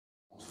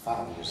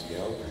5 years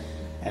ago,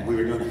 and we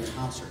were doing a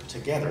concert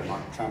together,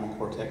 Trammel,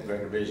 Quartet,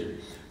 Greater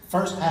Vision.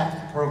 First half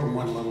of the program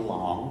went a little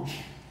long,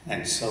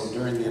 and so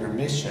during the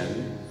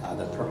intermission,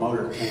 the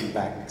promoter came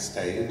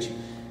backstage,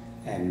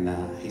 and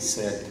he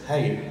said,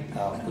 hey,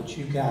 would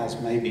you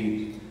guys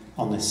maybe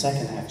on the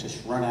second half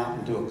just run out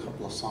and do a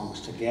couple of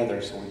songs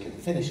together so we can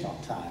finish on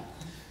time?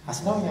 I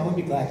said, oh yeah, we'd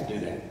be glad to do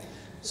that.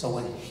 So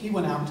when he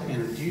went out to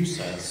introduce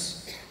us,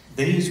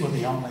 these were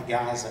the only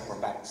guys that were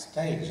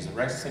backstage. The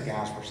rest of the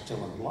guys were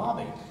still in the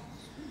lobby.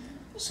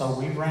 So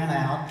we ran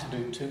out to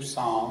do 2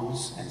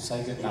 songs and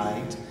say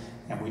goodnight,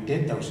 and we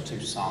did those 2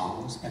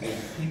 songs, and then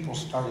people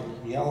started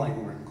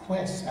yelling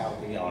requests out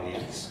of the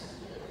audience.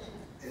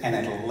 And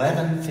at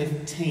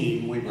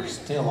 11:15, we were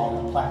still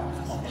on the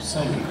platform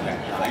singing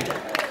that night.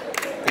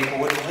 People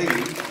wouldn't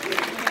leave.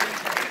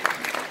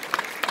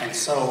 And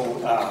so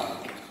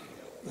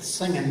the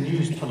Singing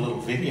News put a little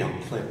video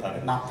clip of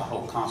it, not the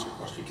whole concert, of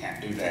course you can't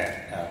do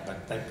that,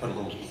 but they put a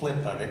little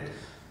clip of it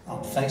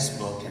on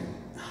Facebook, and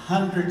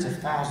hundreds of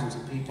thousands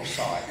of people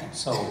saw it. And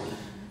so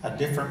a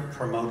different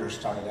promoter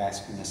started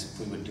asking us if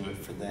we would do it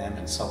for them.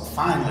 And so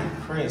finally,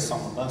 Chris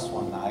on the bus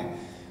one night,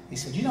 he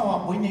said, you know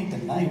what, we need to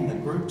name the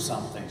group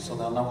something so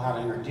they'll know how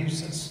to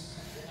introduce us.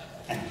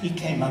 And he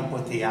came up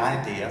with the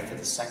idea for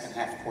the second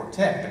half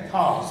quartet,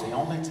 because the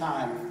only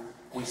time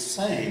we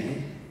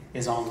sing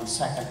is on the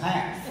second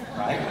half,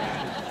 right?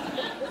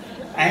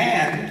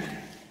 And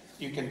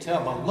you can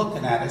tell by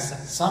looking at us that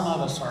some of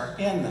us are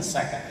in the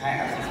second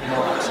half, if you know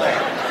what I'm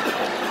saying.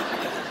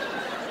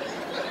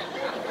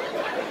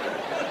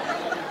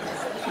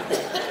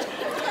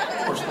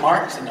 Of course,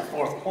 Mark's in the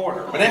 4th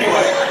quarter, but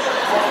anyway.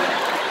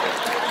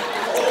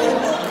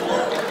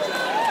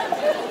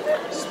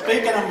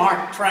 Speaking of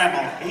Mark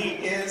Trammel,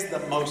 he is the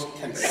most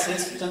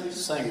consistent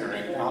singer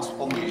in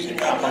gospel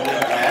music. I believe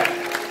that.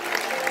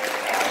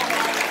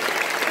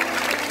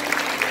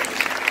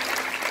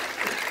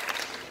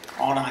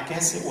 I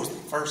guess it was the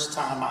first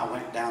time I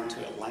went down to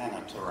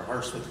Atlanta to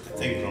rehearse with the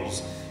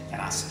Cathedrals, and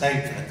I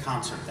stayed for the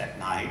concert that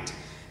night,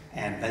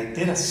 and they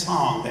did a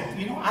song that,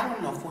 you know, I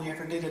don't know if we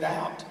ever did it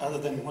out, other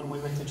than when we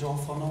were at the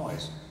Joyful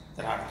Noise,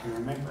 that I can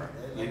remember.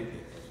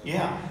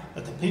 Yeah,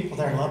 but the people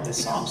there loved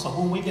this song. So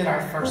when we did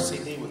our first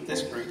CD with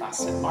this group, I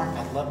said, Mark,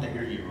 I'd love to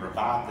hear you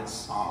revive this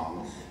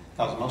song,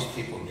 because most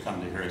people who come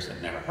to hear us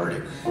have never heard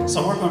it.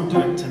 So we're going to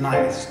do it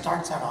tonight. It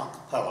starts out a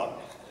cappella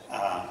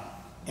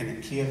in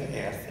the key of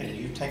F, and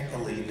you take the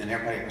lead, and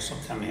everybody else will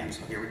come in.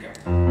 So here we go.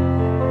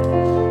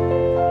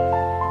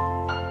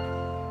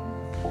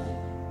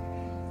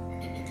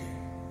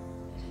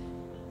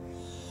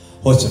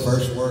 What's the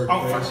first word?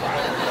 Oh, first word.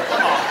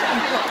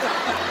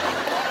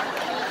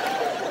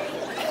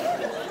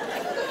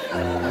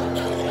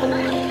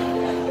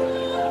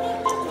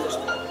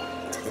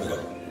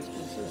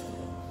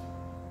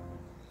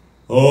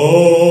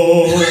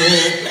 Oh.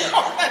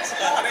 No, that's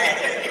not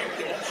it.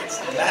 It's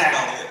now.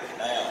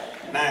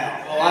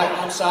 Now. Oh,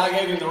 I'm sorry, I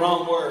gave you the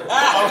wrong word. Yeah,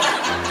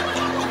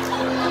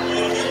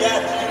 you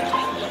got you.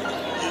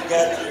 You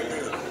got you.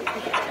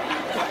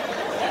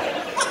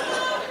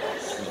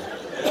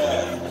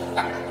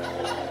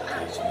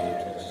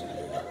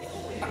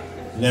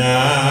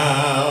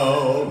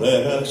 Now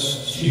let us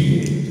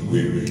cheer the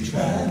weary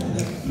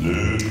traveler.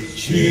 Let us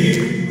cheer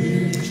the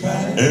weary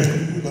traveler.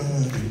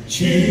 Everybody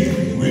cheer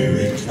the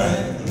weary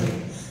traveler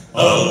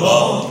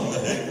along the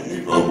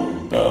heavenly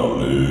road. Now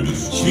let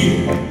us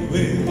cheer the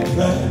weary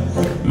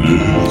traveler.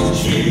 Let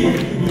us cheer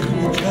the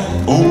weary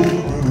traveler. Oh,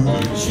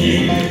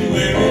 cheer the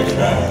weary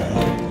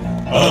traveler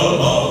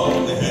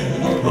along the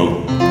heavenly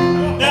road.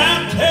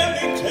 Now tell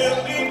me,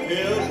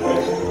 pilgrim,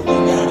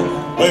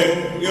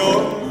 where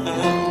you're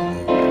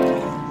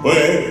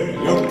where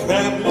you're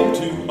traveling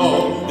to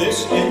on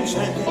this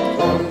enchanted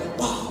road.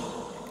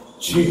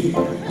 Cheer the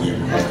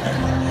weary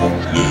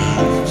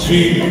traveler,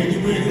 cheer the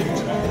weary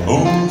traveler,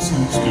 oh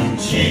sister,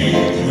 cheer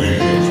the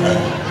weary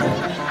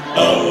traveler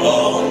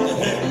along the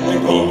heavenly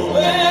road.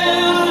 Well,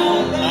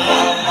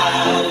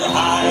 I'm the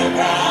higher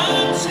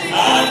ground,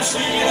 I'm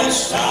seeing a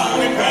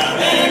starry crown,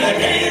 and I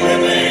can't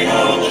remain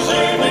on this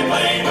earthly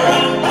plane, for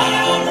I'm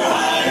bound for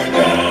higher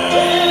ground.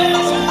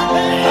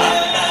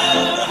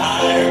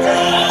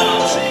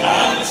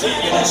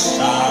 Singing a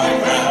starry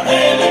crown,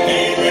 and I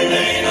can't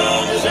remain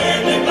on this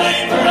earthly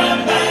plane, for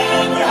I'm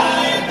bound for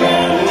higher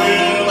ground.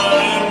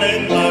 Well, I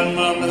met my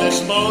mama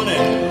this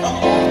morning,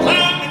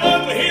 climbing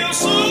up a hill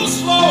so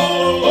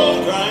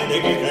slow, trying to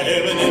get to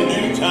heaven in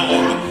due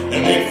time.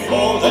 And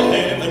before the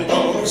heaven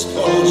doors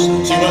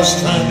closed, she was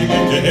trying to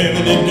get to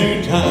heaven in due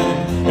time.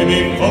 And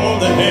before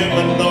the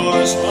heaven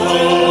doors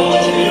closed,